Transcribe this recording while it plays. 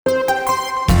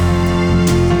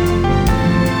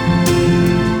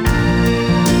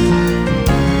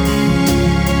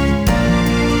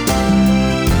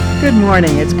Good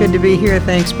morning. It's good to be here.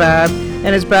 Thanks, Bob. And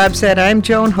as Bob said, I'm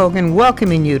Joan Hogan,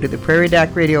 welcoming you to the Prairie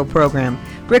Doc radio program.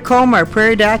 Rick Holm, our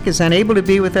Prairie Doc, is unable to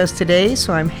be with us today,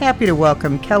 so I'm happy to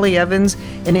welcome Kelly Evans,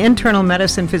 an internal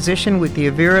medicine physician with the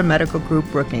Avera Medical Group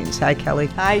Brookings. Hi, Kelly.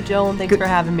 Hi, Joan. Thanks for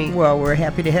having me. Well, we're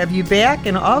happy to have you back.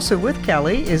 And also with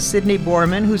Kelly is Sydney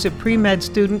Borman, who's a pre-med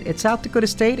student at South Dakota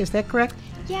State. Is that correct?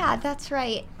 Yeah, that's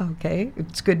right. Okay.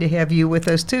 It's good to have you with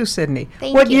us too, Sydney.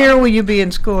 Thank What you. year will you be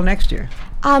in school next year?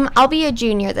 I'll be a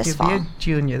junior this fall. You'll be a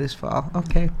junior this fall.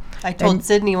 Okay. I told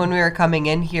Sydney when we were coming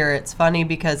in here, it's funny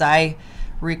because I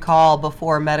recall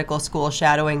before medical school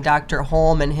shadowing Dr.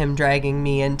 Holm and him dragging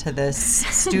me into this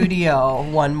studio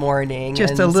one morning.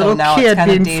 Just and a little so now kid it's kind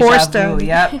being of deja forced vu. on,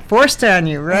 Yep. forced on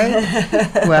you, right?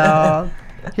 Well,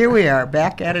 here we are,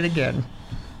 back at it again.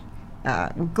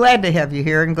 We're glad to have you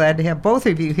here and glad to have both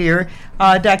of you here.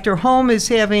 Dr. Holm is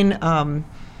having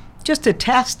just a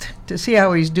test to see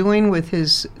how he's doing with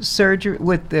his surgery,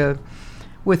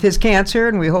 with his cancer,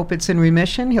 and we hope it's in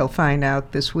remission. He'll find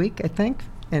out this week, I think,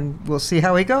 and we'll see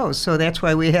how he goes. So that's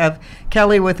why we have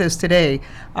Kelly with us today.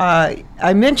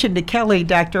 I mentioned to Kelly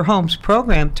Dr. Holm's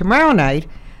program tomorrow night.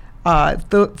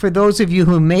 For those of you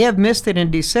who may have missed it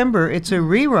in December, it's a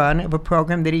rerun of a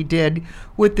program that he did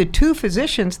with the two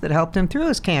physicians that helped him through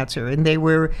his cancer, and they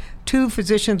were two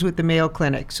physicians with the Mayo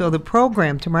Clinic. So the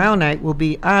program tomorrow night will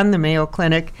be on the Mayo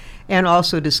Clinic and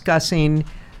also discussing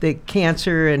the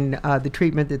cancer and the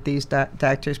treatment that these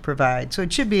doctors provide. So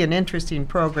it should be an interesting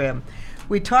program.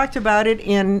 We talked about it,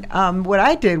 and what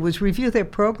I did was review their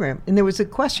program, and there was a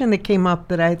question that came up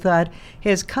that I thought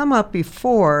has come up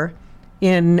before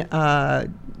in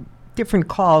different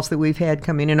calls that we've had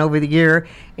coming in over the year,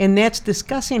 and that's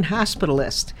discussing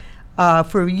hospitalist.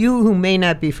 For you who may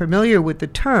not be familiar with the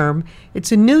term,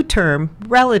 it's a new term,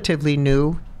 relatively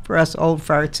new. For us old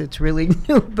farts, it's really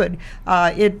new, but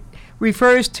it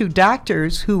refers to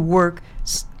doctors who work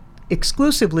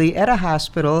exclusively at a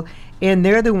hospital, and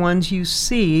they're the ones you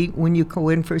see when you go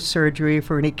in for surgery,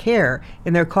 for any care,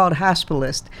 and they're called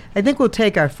hospitalists. I think we'll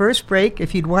take our first break.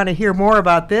 If you'd want to hear more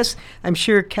about this, I'm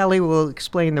sure Kelly will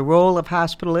explain the role of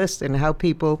hospitalists and how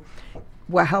people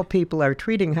are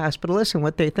treating hospitalists and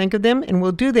what they think of them, and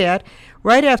we'll do that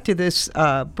right after this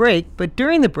break. But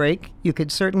during the break, you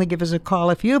could certainly give us a call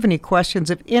if you have any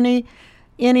questions of any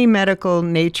medical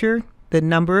nature. The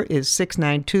number is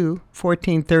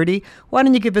 692-1430. Why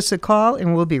don't you give us a call,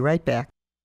 and we'll be right back.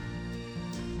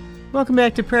 Welcome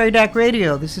back to Prairie Doc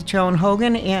Radio. This is Joan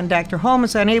Hogan, and Dr. Holm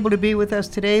is unable to be with us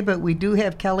today, but we do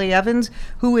have Kelly Evans,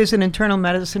 who is an internal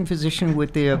medicine physician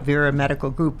with the Avera Medical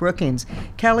Group Brookings.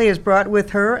 Kelly has brought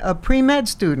with her a pre-med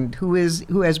student who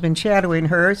has been shadowing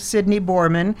her, Sydney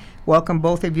Borman. Welcome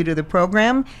both of you to the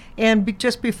program. And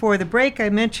just before the break, I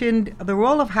mentioned the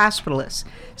role of hospitalists.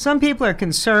 Some people are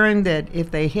concerned that if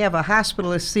they have a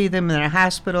hospitalist see them in a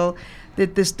hospital,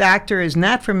 that this doctor is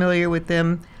not familiar with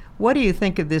them. What do you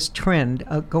think of this trend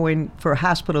of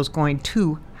hospitals going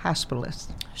to hospitalists?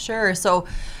 Sure. So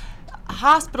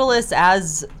hospitalists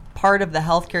as part of the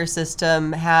healthcare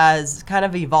system has kind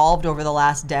of evolved over the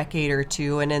last decade or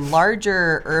two, and in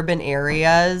larger urban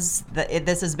areas,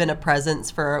 this has been a presence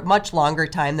for a much longer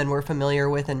time than we're familiar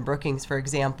with in Brookings, for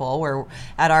example, where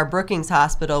at our Brookings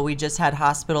Hospital, we just had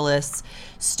hospitalists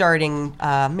starting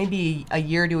maybe a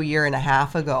year to a year and a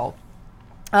half ago.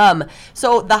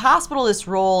 So the hospitalist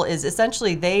role is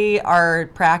essentially they are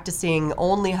practicing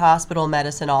only hospital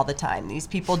medicine all the time. These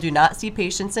people do not see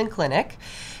patients in clinic.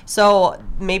 So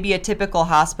maybe a typical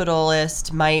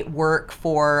hospitalist might work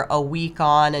for a week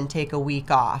on and take a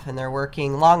week off, and they're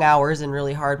working long hours and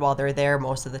really hard while they're there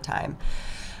most of the time.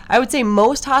 I would say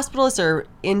most hospitalists are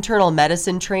internal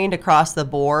medicine trained across the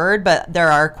board, but there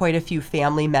are quite a few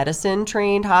family medicine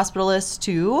trained hospitalists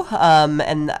too,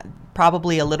 and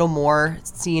probably a little more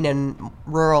seen in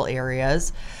rural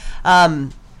areas.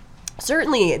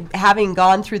 Certainly, having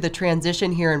gone through the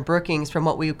transition here in Brookings from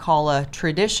what we call a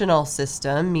traditional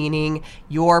system, meaning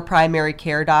your primary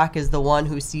care doc is the one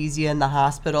who sees you in the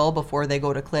hospital before they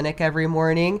go to clinic every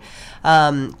morning,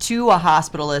 to a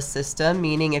hospitalist system,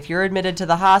 meaning if you're admitted to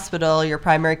the hospital, your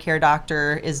primary care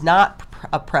doctor is not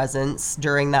a presence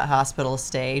during that hospital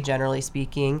stay, generally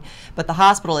speaking, but the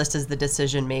hospitalist is the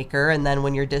decision maker, and then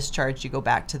when you're discharged, you go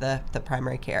back to the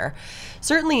primary care.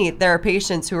 Certainly, there are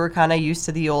patients who are kind of used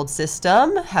to the old system,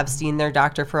 have seen their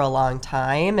doctor for a long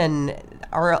time, and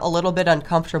are a little bit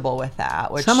uncomfortable with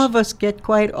that. Some of us get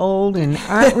quite old and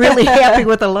aren't really happy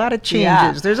with a lot of changes.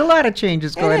 Yeah. There's a lot of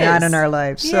changes going on in our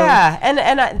lives. So. Yeah, and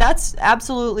that's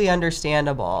absolutely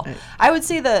understandable. I would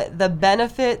say the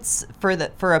benefits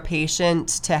for a patient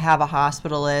to have a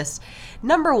hospitalist,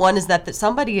 number one is that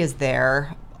somebody is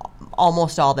there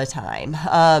almost all the time.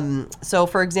 So,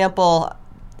 for example,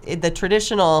 in the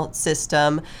traditional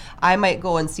system, I might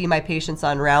go and see my patients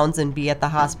on rounds and be at the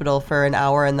hospital for an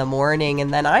hour in the morning,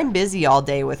 and then I'm busy all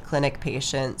day with clinic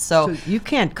patients. So you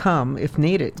can't come if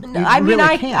needed. You I mean, really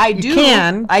I can't. do. You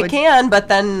can, I but- can, but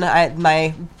then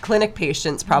my clinic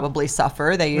patients probably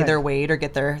suffer. They either Right. wait or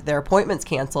get their appointments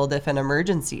canceled if an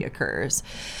emergency occurs.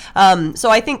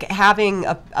 So I think having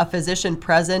a physician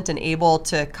present and able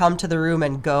to come to the room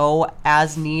and go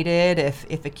as needed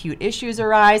if acute issues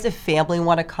arise, if family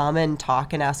want to come and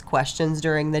talk and ask questions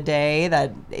during the day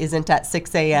that isn't at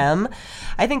 6 a.m.,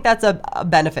 I think that's a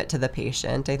benefit to the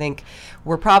patient. I think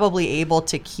we're probably able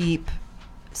to keep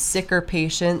sicker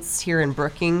patients here in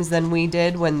Brookings than we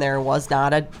did when there was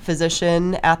not a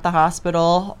physician at the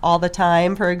hospital all the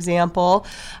time, for example.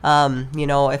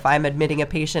 If I'm admitting a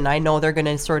patient, I know they're going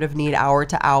to sort of need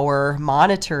hour-to-hour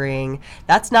monitoring.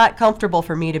 That's not comfortable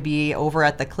for me to be over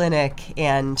at the clinic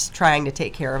and trying to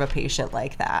take care of a patient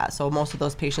like that. So most of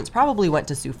those patients probably went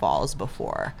to Sioux Falls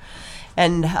before.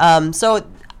 And so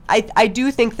I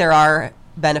do think there are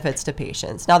benefits to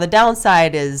patients. Now, the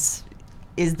downside is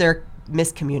there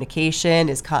miscommunication?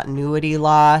 Is continuity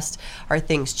lost? Are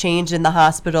things changed in the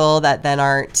hospital that then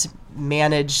aren't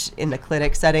managed in the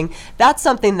clinic setting? That's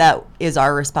something that is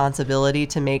our responsibility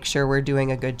to make sure we're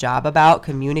doing a good job about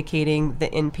communicating the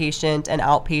inpatient and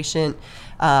outpatient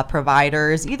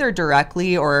providers, either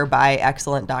directly or by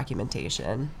excellent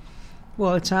documentation.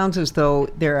 Well, it sounds as though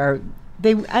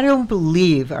I don't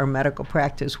believe our medical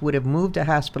practice would have moved a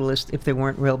hospitalist if there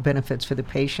weren't real benefits for the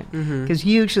patient. Because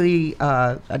usually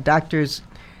a doctor's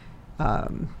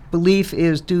belief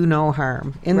is do no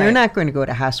harm. And they're Right. not going to go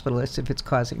to hospitalists if it's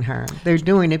causing harm. They're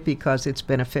doing it because it's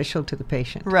beneficial to the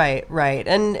patient. Right.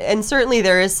 And certainly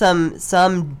there is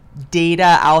some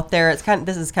data out there.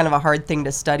 This is kind of a hard thing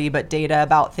to study, but data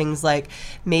about things like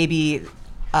maybe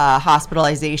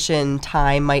hospitalization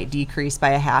time might decrease by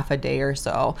a half a day or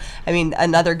so. I mean,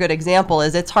 another good example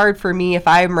is it's hard for me if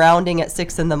I'm rounding at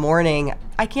 6 a.m.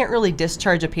 I can't really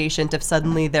discharge a patient if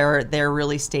suddenly they're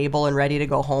really stable and ready to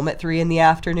go home at 3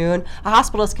 p.m. A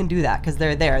hospitalist can do that because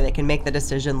they're there. They can make the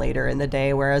decision later in the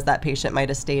day, whereas that patient might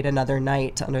have stayed another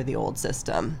night under the old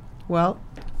system. Well,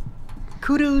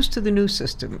 kudos to the new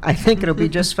system. I think it'll be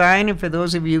just fine. And for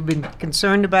those of you who've been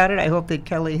concerned about it, I hope that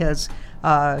Kelly has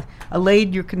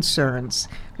allayed your concerns.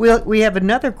 We have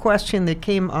another question that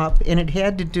came up, and it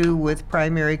had to do with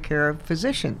primary care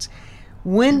physicians.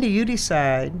 When do you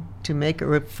decide to make a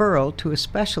referral to a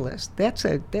specialist? That's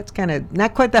kind of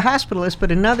not quite the hospitalist,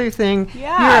 but another thing.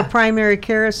 Yeah. You're a primary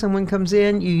care. Someone comes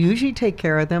in, you usually take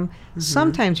care of them.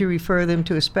 Sometimes you refer them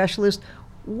to a specialist.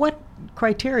 What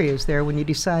criteria is there when you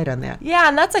decide on that? Yeah,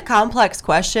 and that's a complex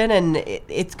question, and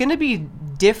it's going to be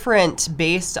different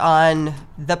based on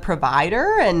the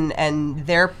provider and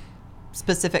their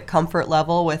specific comfort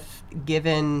level with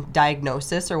given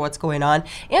diagnosis or what's going on,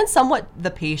 and somewhat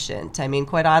the patient. I mean,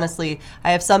 quite honestly,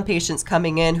 I have some patients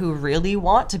coming in who really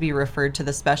want to be referred to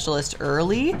the specialist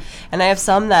early, and I have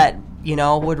some that,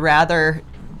 would rather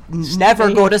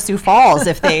never go to Sioux Falls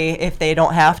if they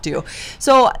don't have to.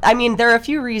 So, I mean, there are a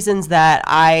few reasons that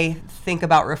I think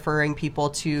about referring people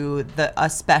to a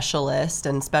specialist,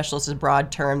 and specialist is a broad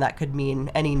term that could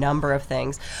mean any number of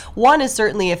things. One is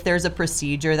certainly if there's a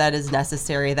procedure that is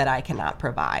necessary that I cannot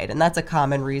provide, and that's a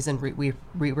common reason we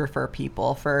refer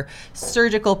people for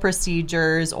surgical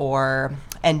procedures or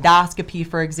endoscopy,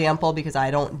 for example, because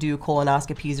I don't do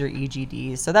colonoscopies or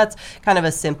EGDs. So that's kind of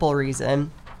a simple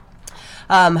reason.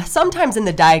 Sometimes in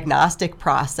the diagnostic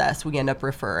process, we end up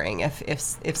referring.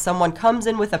 If someone comes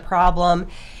in with a problem,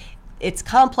 it's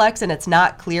complex and it's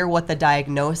not clear what the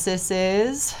diagnosis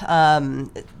is.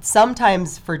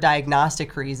 Sometimes for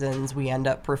diagnostic reasons, we end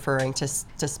up referring to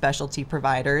specialty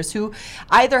providers who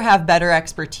either have better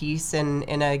expertise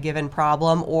in a given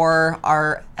problem or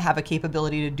have a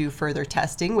capability to do further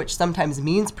testing, which sometimes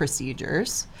means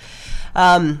procedures.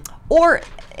 And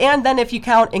then if you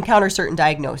encounter certain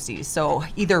diagnoses, so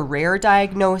either rare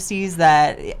diagnoses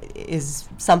that is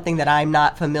something that I'm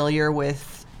not familiar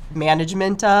with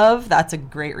management of, that's a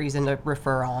great reason to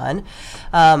refer on.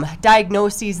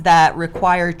 Diagnoses that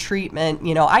require treatment,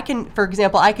 for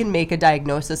example, I can make a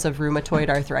diagnosis of rheumatoid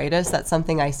arthritis. That's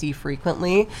something I see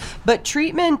frequently. But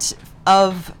treatment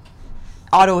of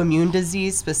autoimmune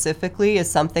disease specifically is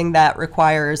something that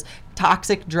requires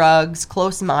toxic drugs,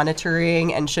 close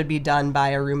monitoring, and should be done by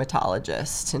a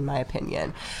rheumatologist, in my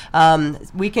opinion.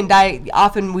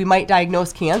 Often we might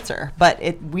diagnose cancer, but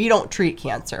we don't treat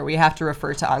cancer. We have to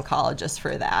refer to oncologists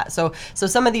for that. So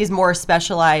some of these more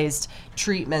specialized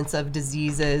treatments of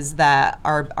diseases that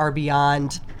are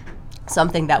beyond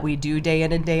something that we do day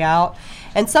in and day out.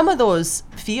 And some of those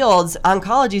fields,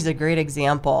 oncology is a great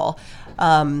example.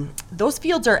 Those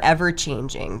fields are ever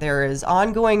changing. There is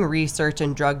ongoing research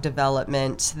and drug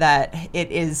development that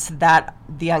it is that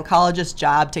the oncologist's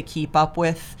job to keep up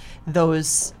with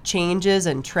those changes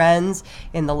and trends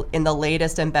in the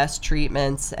latest and best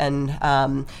treatments. And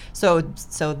so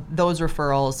those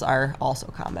referrals are also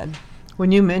common.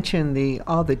 When you mentioned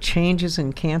all the changes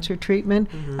in cancer treatment,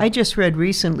 I just read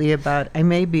recently about, I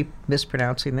may be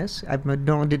mispronouncing this, I've been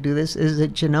known to do this, is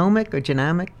it genomic or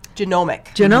genomic? Genomic.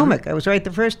 Genomic, I was right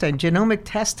the first time. Genomic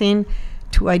testing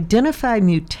to identify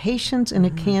mutations in a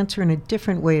cancer and a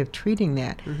different way of treating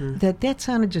that. That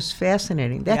sounded just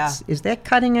fascinating. Is that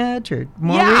cutting edge or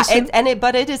more recent?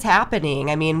 But it is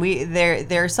happening. I mean,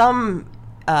 there are some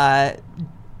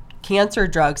cancer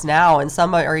drugs now, and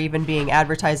some are even being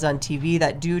advertised on TV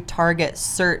that do target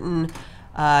certain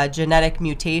genetic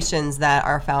mutations that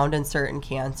are found in certain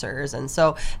cancers. And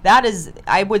so that is,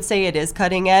 I would say it is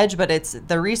cutting edge, but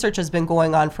the research has been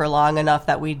going on for long enough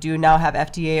that we do now have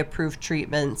FDA approved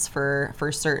treatments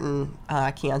for certain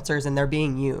cancers, and they're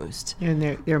being used. And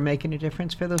they're making a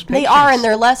difference for those patients? They are, and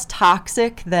they're less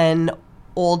toxic than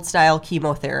old style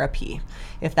chemotherapy,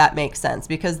 if that makes sense,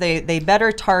 because they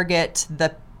better target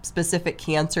the specific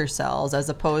cancer cells as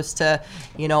opposed to,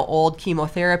 old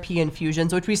chemotherapy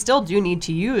infusions, which we still do need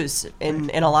to use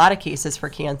in a lot of cases for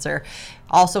cancer.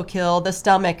 Also kill the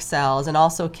stomach cells and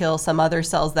also kill some other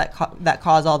cells that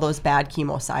cause all those bad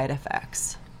chemo side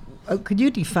effects. Could you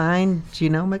define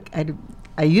genomic?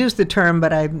 I use the term,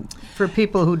 but for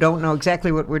people who don't know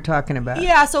exactly what we're talking about.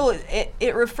 Yeah, so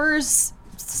it refers.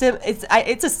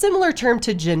 It's a similar term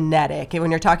to genetic.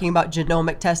 When you're talking about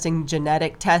genomic testing,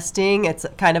 genetic testing, it's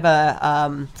kind of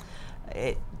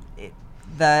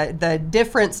the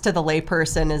difference to the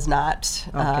layperson is not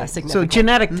significant. So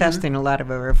genetic testing, a lot of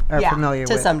us are familiar with.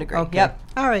 To some degree. Okay. Yep.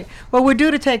 All right. Well, we're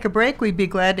due to take a break. We'd be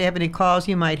glad to have any calls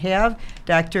you might have.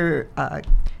 Dr.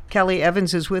 Kelly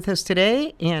Evans is with us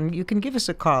today, and you can give us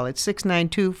a call at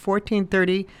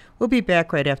 692-1430. We'll be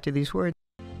back right after these words.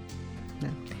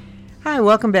 Hi,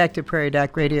 welcome back to Prairie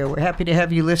Doc Radio. We're happy to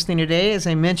have you listening today. As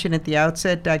I mentioned at the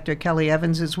outset, Dr. Kelly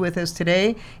Evans is with us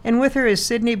today, and with her is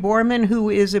Sydney Borman, who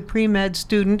is a pre-med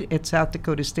student at South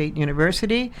Dakota State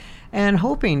University and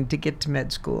hoping to get to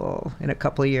med school in a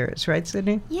couple of years. Right,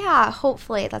 Sydney? Yeah,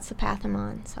 hopefully. That's the path I'm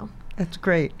on, so. That's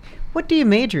great. What do you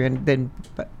major in then?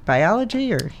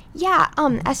 Biology or? Yeah,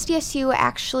 SDSU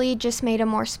actually just made a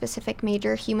more specific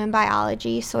major, human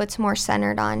biology, so it's more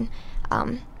centered on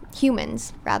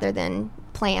humans rather than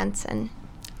plants and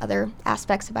other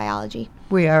aspects of biology.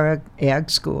 We are an ag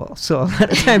school, so a lot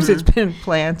of times it's been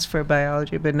plants for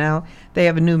biology, but now they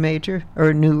have a new major,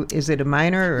 or is it a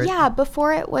minor? Or? Yeah,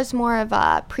 before it was more of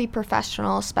a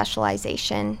pre-professional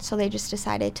specialization, so they just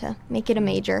decided to make it a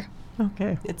major.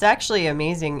 Okay. It's actually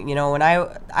amazing. When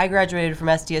I graduated from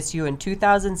SDSU in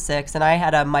 2006, and I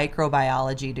had a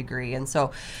microbiology degree, and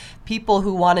so people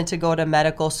who wanted to go to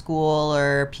medical school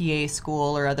or PA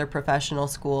school or other professional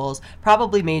schools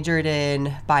probably majored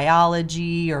in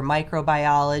biology or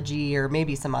microbiology or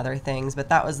maybe some other things, but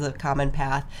that was the common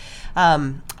path.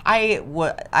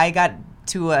 I got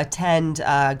to attend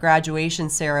a graduation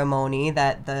ceremony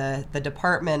that the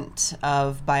Department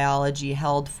of Biology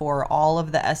held for all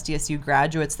of the SDSU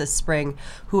graduates this spring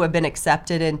who have been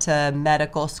accepted into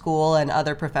medical school and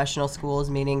other professional schools,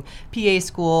 meaning PA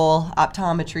school,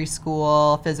 optometry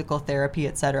school, physical therapy,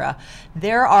 etc.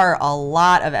 There are a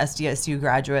lot of SDSU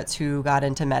graduates who got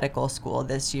into medical school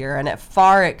this year, and it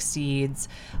far exceeds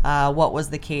what was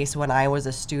the case when I was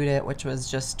a student, which was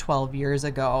just 12 years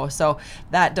ago. So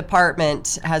that department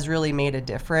has really made a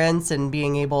difference in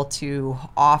being able to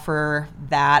offer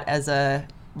that as a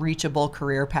reachable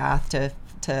career path to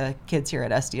kids here at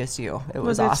SDSU. It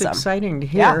was awesome. It's exciting to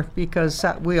hear because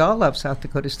we all love South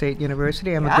Dakota State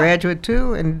University. I'm a graduate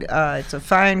too, and it's a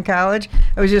fine college.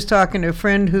 I was just talking to a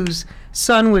friend whose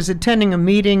son was attending a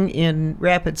meeting in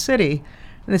Rapid City,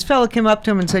 and this fellow came up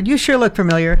to him and said, "You sure look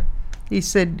familiar." He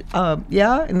said,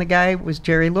 "Yeah," and the guy was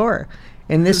Jerry Lohr,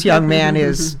 and this young man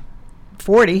is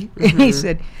 40, and he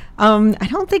said, "I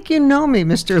don't think you know me,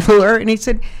 Mr. Lohr." And he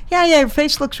said, yeah, your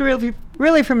face looks really,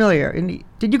 really familiar. And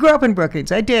did you grow up in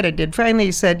Brookings? I did. Finally,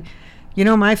 he said,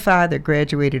 my father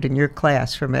graduated in your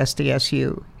class from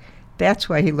SDSU. That's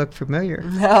why he looked familiar.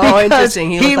 Oh, interesting.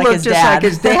 He looked just like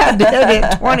his dad did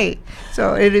at 20.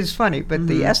 So it is funny. But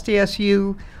the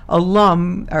SDSU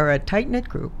alum are a tight-knit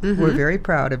group. We're very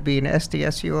proud of being an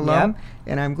SDSU alum,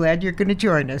 and I'm glad you're going to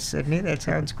join us, Sydney. That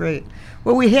sounds great.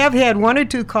 Well, we have had one or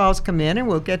two calls come in, and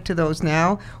we'll get to those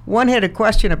now. One had a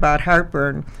question about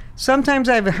heartburn. Sometimes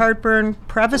I have heartburn.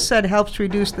 Prevacid helps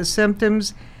reduce the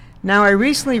symptoms. Now, I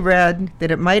recently read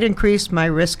that it might increase my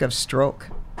risk of stroke.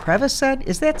 Prevacid,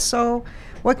 is that so?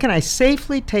 What can I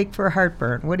safely take for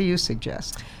heartburn? What do you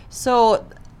suggest? So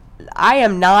I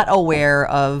am not aware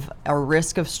of a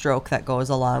risk of stroke that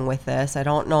goes along with this. I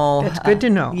don't know. That's good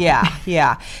to know.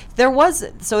 Yeah. There was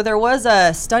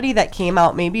a study that came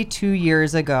out maybe 2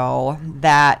 years ago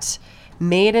that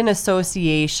made an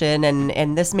association,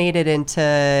 and this made it into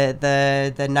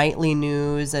the nightly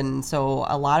news, and so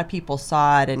a lot of people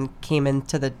saw it and came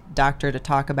into the doctor to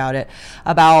talk about it,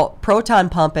 about proton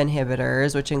pump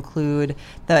inhibitors, which include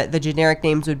the generic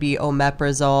names would be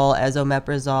omeprazole,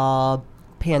 esomeprazole,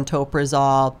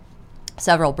 pantoprazole,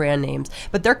 several brand names,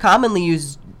 but they're commonly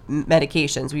used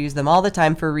medications. We use them all the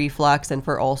time for reflux and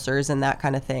for ulcers and that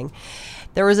kind of thing.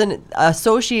 There was an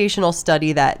associational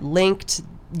study that linked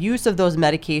use of those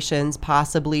medications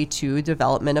possibly to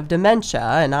development of dementia,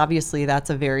 and obviously that's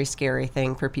a very scary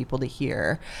thing for people to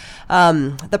hear.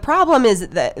 The problem is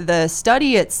that the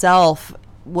study itself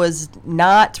was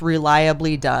not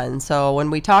reliably done. So when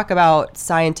we talk about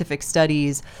scientific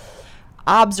studies,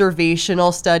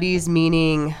 observational studies,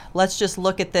 meaning let's just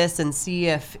look at this and see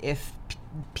if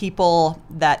people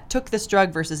that took this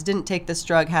drug versus didn't take this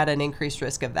drug had an increased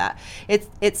risk of that.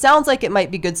 It sounds like it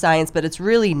might be good science, but it's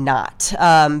really not,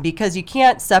 because you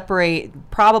can't separate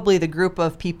probably the group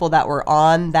of people that were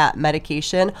on that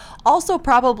medication. Also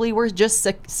probably were just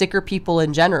sicker people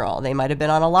in general. They might have been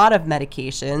on a lot of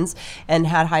medications and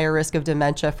had higher risk of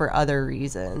dementia for other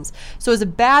reasons. So it was a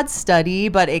bad study,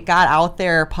 but it got out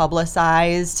there,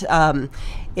 publicized.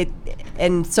 It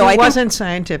wasn't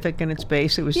scientific in its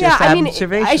base. It was just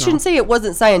observational. I shouldn't say it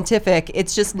wasn't scientific.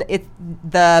 It's just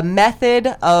the method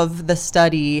of the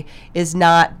study is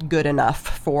not good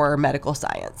enough for medical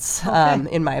science,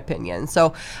 in my opinion.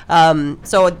 So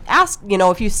ask,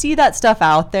 if you see that stuff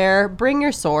out there, bring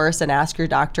your source and ask your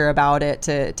doctor about it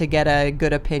to get a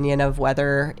good opinion of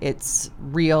whether it's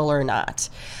real or not.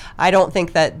 I don't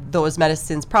think that those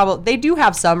medicines they do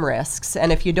have some risks,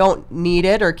 and if you don't need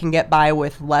it or can get by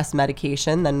with less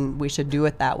medication, then we should do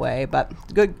it that way. But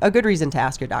a good reason to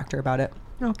ask your doctor about it.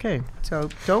 Okay, so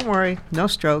don't worry, no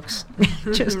strokes.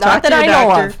 Just Not talk that to your I know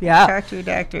doctor. of. Yeah. Talk to your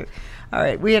doctor. All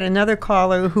right, we had another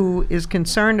caller who is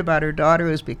concerned about her daughter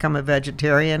who's become a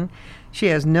vegetarian. She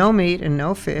has no meat and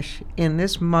no fish, and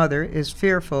this mother is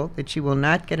fearful that she will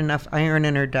not get enough iron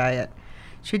in her diet.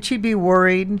 Should she be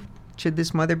worried? Should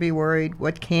this mother be worried?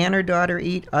 What can her daughter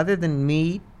eat other than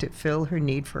meat to fill her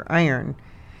need for iron?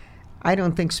 I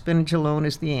don't think spinach alone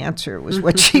is the answer, was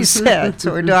what she said.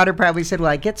 So her daughter probably said,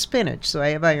 well, I get spinach, so I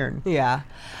have iron. Yeah.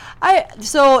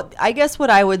 So I guess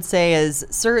what I would say is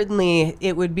certainly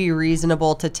it would be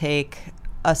reasonable to take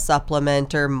a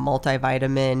supplement or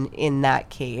multivitamin in that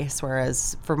case,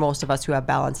 whereas for most of us who have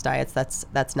balanced diets,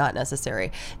 that's not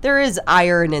necessary. There is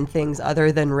iron in things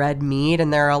other than red meat,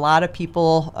 and there are a lot of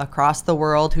people across the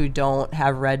world who don't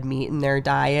have red meat in their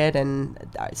diet and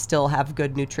still have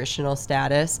good nutritional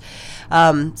status.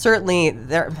 Certainly,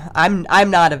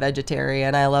 I'm not a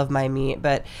vegetarian. I love my meat,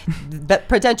 but the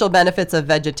potential benefits of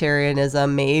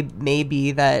vegetarianism may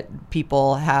be that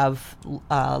people have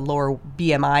lower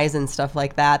BMIs and stuff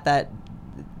like that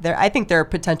I think there are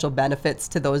potential benefits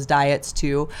to those diets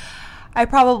too. I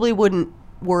probably wouldn't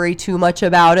worry too much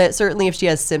about it. Certainly if she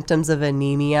has symptoms of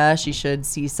anemia, she should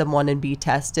see someone and be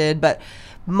tested. But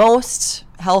most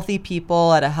healthy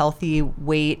people at a healthy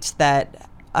weight that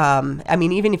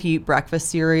even if you eat breakfast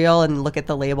cereal and look at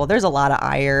the label, there's a lot of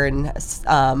iron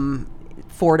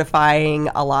fortifying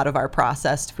a lot of our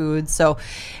processed foods. So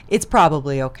it's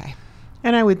probably okay.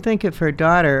 And I would think if her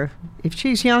daughter, if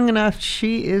she's young enough,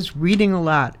 she is reading a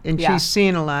lot and she's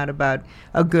seeing a lot about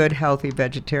a good, healthy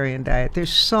vegetarian diet.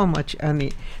 There's so much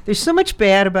there's so much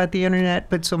bad about the internet,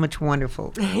 but so much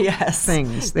wonderful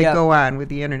things that go on with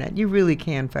the internet. You really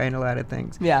can find a lot of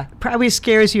things. Yeah. It probably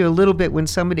scares you a little bit when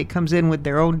somebody comes in with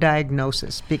their own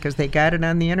diagnosis because they got it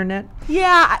on the internet.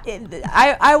 Yeah,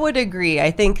 I would agree. I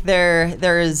think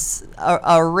there is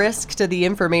a risk to the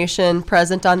information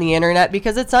present on the internet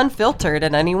because it's unfiltered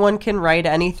and anyone can write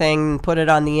anything, put it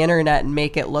on the internet and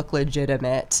make it look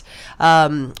legitimate,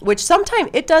 which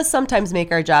it does sometimes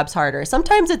make our jobs harder.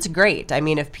 Sometimes it's great. I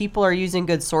mean, if people are using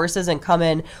good sources and come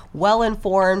in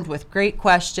well-informed with great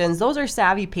questions, those are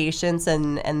savvy patients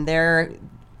and they're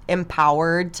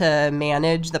empowered to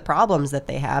manage the problems that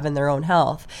they have in their own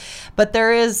health. But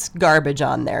there is garbage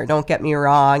on there, don't get me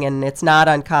wrong, and it's not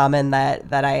uncommon that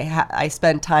I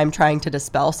spend time trying to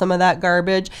dispel some of that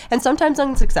garbage, and sometimes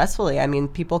unsuccessfully. I mean,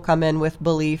 people come in with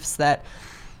beliefs that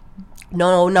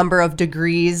no number of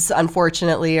degrees,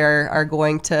 unfortunately, are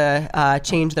going to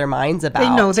change their minds about. They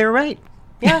know they're right.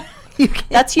 Yeah.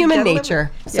 That's human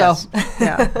nature. Yes. So,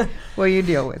 yeah. Well, you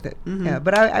deal with it. Yeah.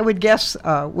 But I would guess,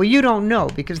 well, you don't know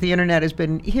because the internet has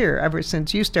been here ever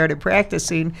since you started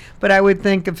practicing. But I would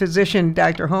think a physician,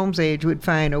 Dr. Holmes' age, would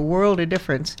find a world of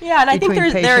difference. Yeah, and I think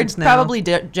there are now. probably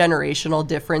generational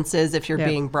differences if you're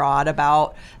being broad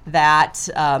about that.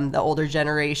 The older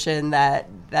generation that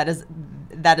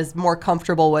is more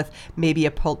comfortable with maybe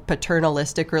a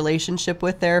paternalistic relationship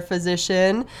with their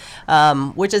physician,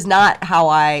 which is not how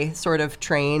I sort of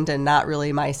trained and not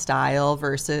really my style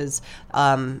versus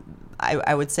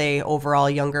I would say overall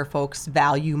younger folks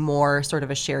value more sort of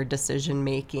a shared decision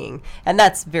making. And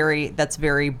that's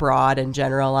very broad and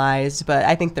generalized, but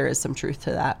I think there is some truth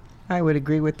to that. I would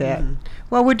agree with that.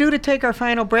 Well, we're due to take our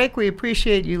final break. We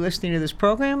appreciate you listening to this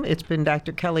program. It's been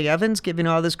Dr. Kelly Evans giving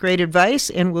all this great advice,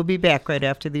 and we'll be back right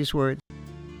after these words.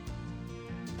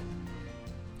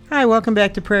 Hi, welcome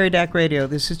back to Prairie Doc Radio.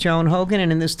 This is Joan Hogan, and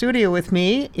in the studio with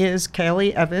me is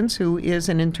Kelly Evans, who is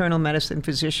an internal medicine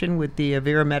physician with the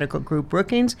Avera Medical Group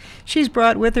Brookings. She's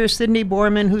brought with her Sydney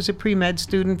Borman, who's a pre-med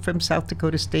student from South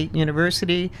Dakota State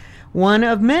University, one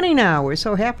of many now. We're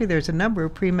so happy there's a number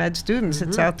of pre-med students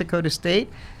at South Dakota State.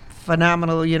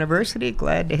 Phenomenal university.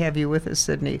 Glad to have you with us,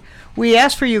 Sydney. We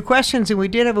asked for your questions, and we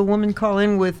did have a woman call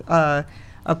in with a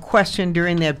question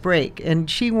during that break, and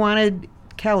she wanted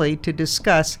Kelly to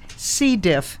discuss C.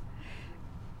 diff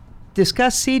in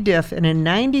a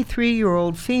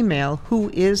 93-year-old female who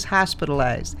is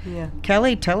hospitalized. Yeah.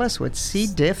 Kelly, tell us what C.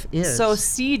 diff is. So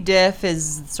C. diff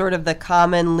is sort of the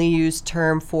commonly used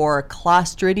term for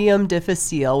Clostridium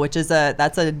difficile, which is a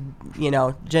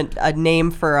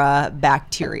name for a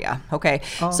bacteria. Okay.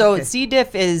 So C.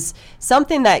 diff is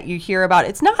something that you hear about.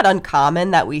 It's not uncommon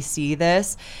that we see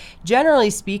this. Generally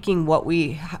speaking, what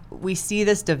we see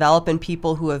this develop in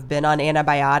people who have been on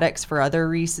antibiotics for other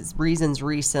reasons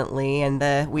recently, and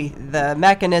the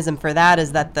mechanism for that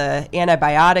is that the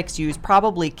antibiotics used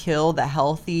probably kill the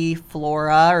healthy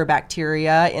flora or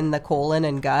bacteria in the colon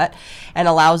and gut, and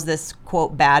allows this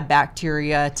quote bad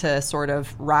bacteria to sort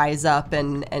of rise up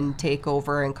and take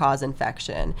over and cause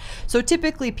infection. So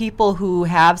typically, people who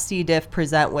have C. diff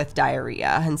present with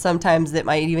diarrhea, and sometimes it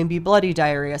might even be bloody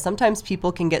diarrhea. Sometimes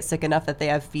people can get sick enough that they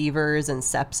have fevers and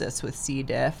sepsis with C.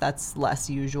 diff. That's less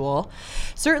usual.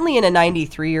 Certainly in a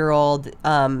 93-year-old,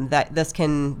 that this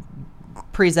can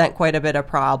present quite a bit of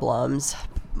problems.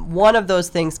 One of those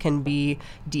things can be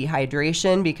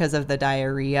dehydration because of the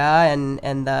diarrhea and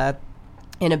the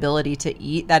inability to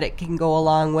eat that it can go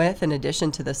along with, in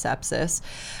addition to the sepsis.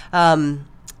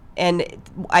 And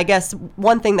I guess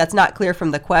one thing that's not clear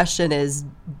from the question is,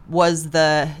 did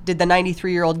the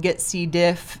 93-year-old get C.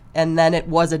 diff and then it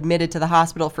was admitted to the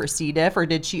hospital for C. diff, or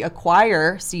did she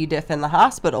acquire C. diff in the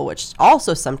hospital, which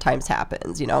also sometimes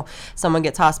happens. You know, someone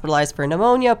gets hospitalized for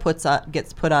pneumonia,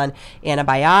 gets put on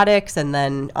antibiotics, and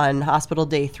then on hospital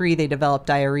day 3 they develop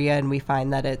diarrhea, and we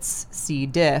find that it's C.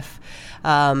 diff.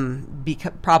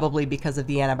 Probably because of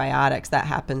the antibiotics. That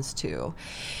happens too.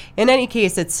 In any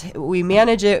case, we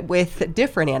manage it with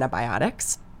different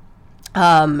antibiotics.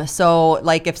 So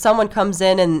like if someone comes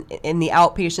in the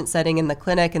outpatient setting in the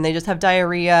clinic and they just have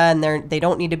diarrhea and they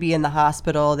don't need to be in the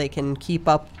hospital, they can keep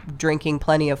up drinking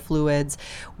plenty of fluids,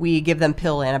 we give them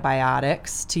pill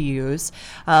antibiotics to use.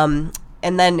 And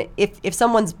then if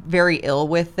someone's very ill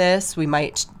with this, we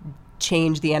might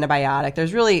change the antibiotic.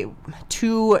 There's really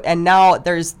 2, and now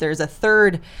there's a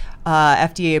third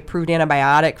FDA approved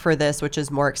antibiotic for this, which is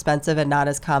more expensive and not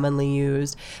as commonly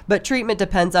used. But treatment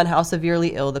depends on how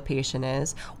severely ill the patient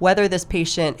is. Whether this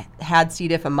patient had C.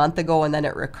 diff a month ago and then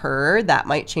it recurred, that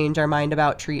might change our mind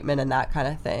about treatment and that kind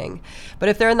of thing. But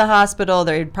if they're in the hospital,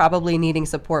 they're probably needing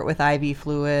support with IV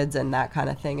fluids and that kind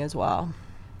of thing as well.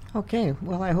 Okay,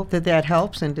 well, I hope that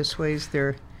helps and dissuades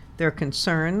their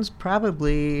concerns.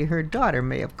 Probably her daughter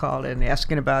may have called in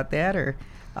asking about that, or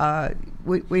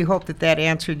we hope that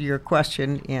answered your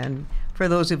question. And for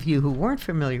those of you who weren't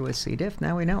familiar with C. diff,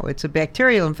 now we know it's a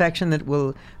bacterial infection that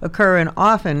will occur and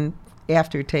often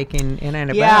after taking an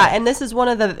antibiotic. Yeah, and this is one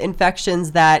of the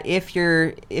infections that if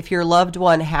your loved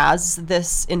one has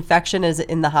this infection is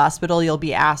in the hospital, you'll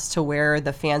be asked to wear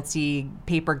the fancy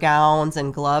paper gowns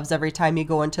and gloves every time you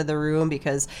go into the room,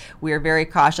 because we are very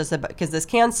cautious about, because this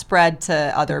can spread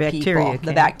to other people.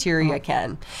 The bacteria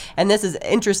can. And this is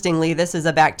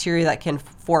a bacteria that can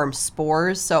form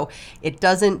spores, so it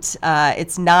doesn't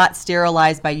it's not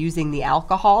sterilized by using the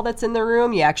alcohol that's in the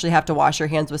room. You actually have to wash your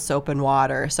hands with soap and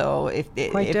water. So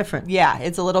quite different. Yeah,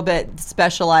 it's a little bit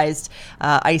specialized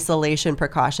isolation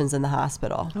precautions in the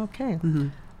hospital. Okay.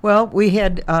 Well, we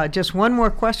had just one more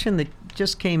question that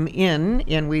just came in,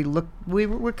 and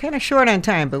we're kind of short on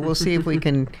time, but we'll see if we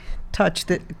can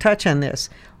touch on this.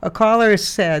 A caller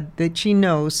said that she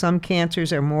knows some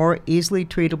cancers are more easily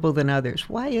treatable than others.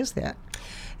 Why is that?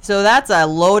 So that's a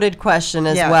loaded question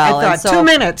as well. I thought 2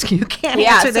 minutes. You can't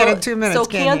answer that in 2 minutes. So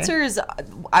can cancers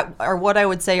are what I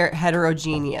would say are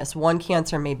heterogeneous. One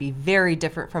cancer may be very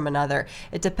different from another.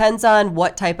 It depends on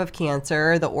what type of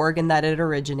cancer, the organ that it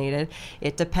originated.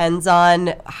 It depends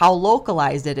on how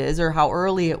localized it is or how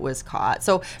early it was caught.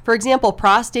 So, for example,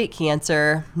 prostate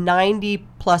cancer,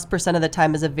 90+% of the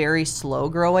time is a very slow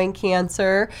growing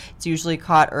cancer. It's usually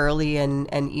caught early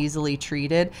and easily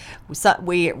treated.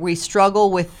 We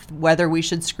struggle with whether we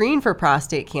should screen for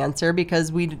prostate cancer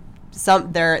because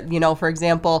for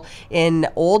example, in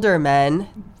older men,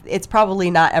 it's probably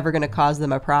not ever going to cause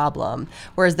them a problem.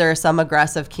 Whereas there are some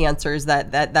aggressive cancers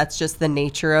that's just the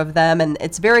nature of them, and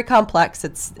it's very complex.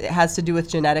 It has to do with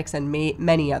genetics and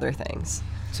many other things.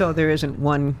 So there isn't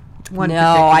one.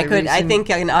 No, I think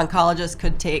an oncologist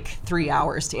could take 3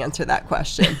 hours to answer that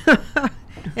question.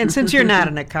 And since you're not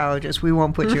an oncologist, we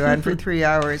won't put you on for 3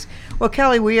 hours. Well,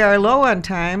 Kelly, we are low on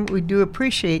time. We do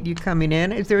appreciate you coming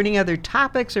in. Is there any other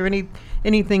topics or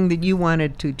anything that you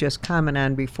wanted to just comment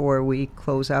on before we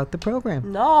close out the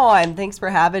program? No, and thanks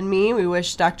for having me. We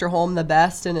wish Dr. Holm the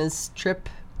best in his trip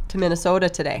to Minnesota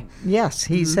today. Yes,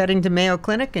 he's heading to Mayo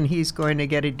Clinic, and he's going to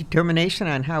get a determination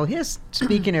on how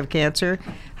speaking of cancer,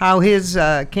 how his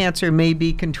cancer may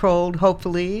be controlled,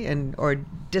 hopefully, or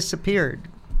disappeared.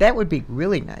 That would be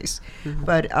really nice. Mm-hmm.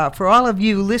 But for all of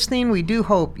you listening, we do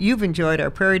hope you've enjoyed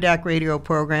our Prairie Doc Radio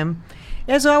program.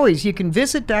 As always, you can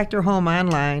visit Dr. Holm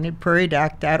online at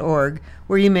prairiedoc.org,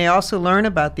 where you may also learn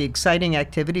about the exciting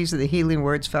activities of the Healing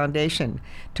Words Foundation.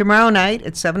 Tomorrow night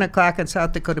at 7 o'clock on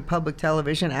South Dakota Public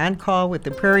Television, On Call with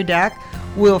the Prairie Doc,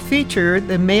 will feature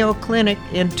the Mayo Clinic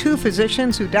and 2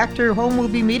 physicians who Dr. Holm will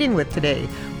be meeting with today.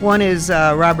 One is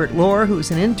Robert Lohr,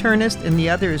 who's an internist, and the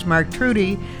other is Mark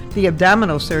Trudy, the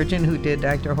abdominal surgeon who did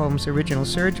Dr. Holm's original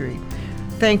surgery.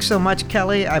 Thanks so much,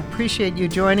 Kelly. I appreciate you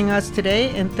joining us today,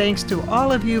 and thanks to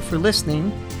all of you for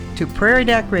listening to Prairie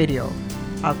Doc Radio.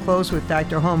 I'll close with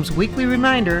Dr. Holm's weekly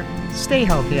reminder, stay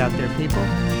healthy out there,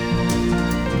 people.